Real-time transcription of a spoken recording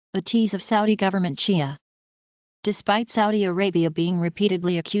A tease of Saudi government shia. Despite Saudi Arabia being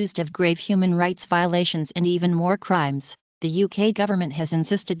repeatedly accused of grave human rights violations and even more crimes, the UK government has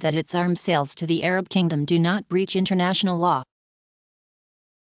insisted that its arms sales to the Arab kingdom do not breach international law.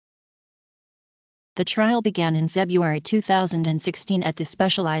 The trial began in February 2016 at the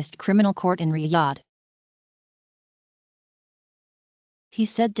Specialized Criminal Court in Riyadh. He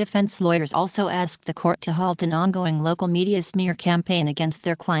said defense lawyers also asked the court to halt an ongoing local media smear campaign against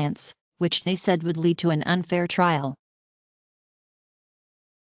their clients, which they said would lead to an unfair trial.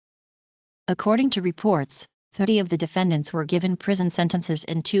 According to reports, 30 of the defendants were given prison sentences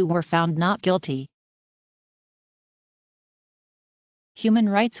and 2 were found not guilty. Human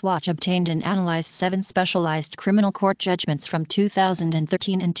Rights Watch obtained and analyzed 7 specialized criminal court judgments from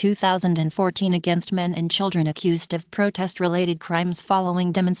 2013 and 2014 against men and children accused of protest-related crimes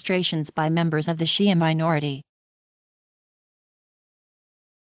following demonstrations by members of the Shia minority.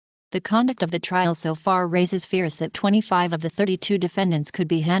 The conduct of the trial so far raises fears that 25 of the 32 defendants could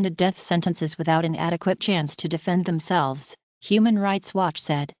be handed death sentences without an adequate chance to defend themselves, Human Rights Watch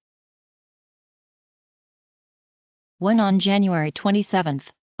said. On January 27,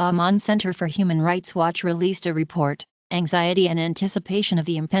 Amman Center for Human Rights Watch released a report, Anxiety and Anticipation of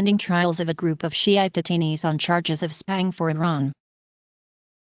the Impending Trials of a Group of Shiite detainees on charges of spying for Iran.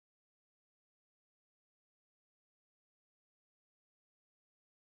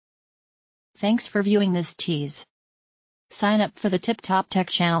 Thanks for viewing this tease. Sign up for the Tip Top Tech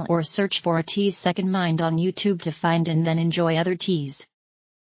channel or search for a Tease Second Mind on YouTube to find and then enjoy other teas.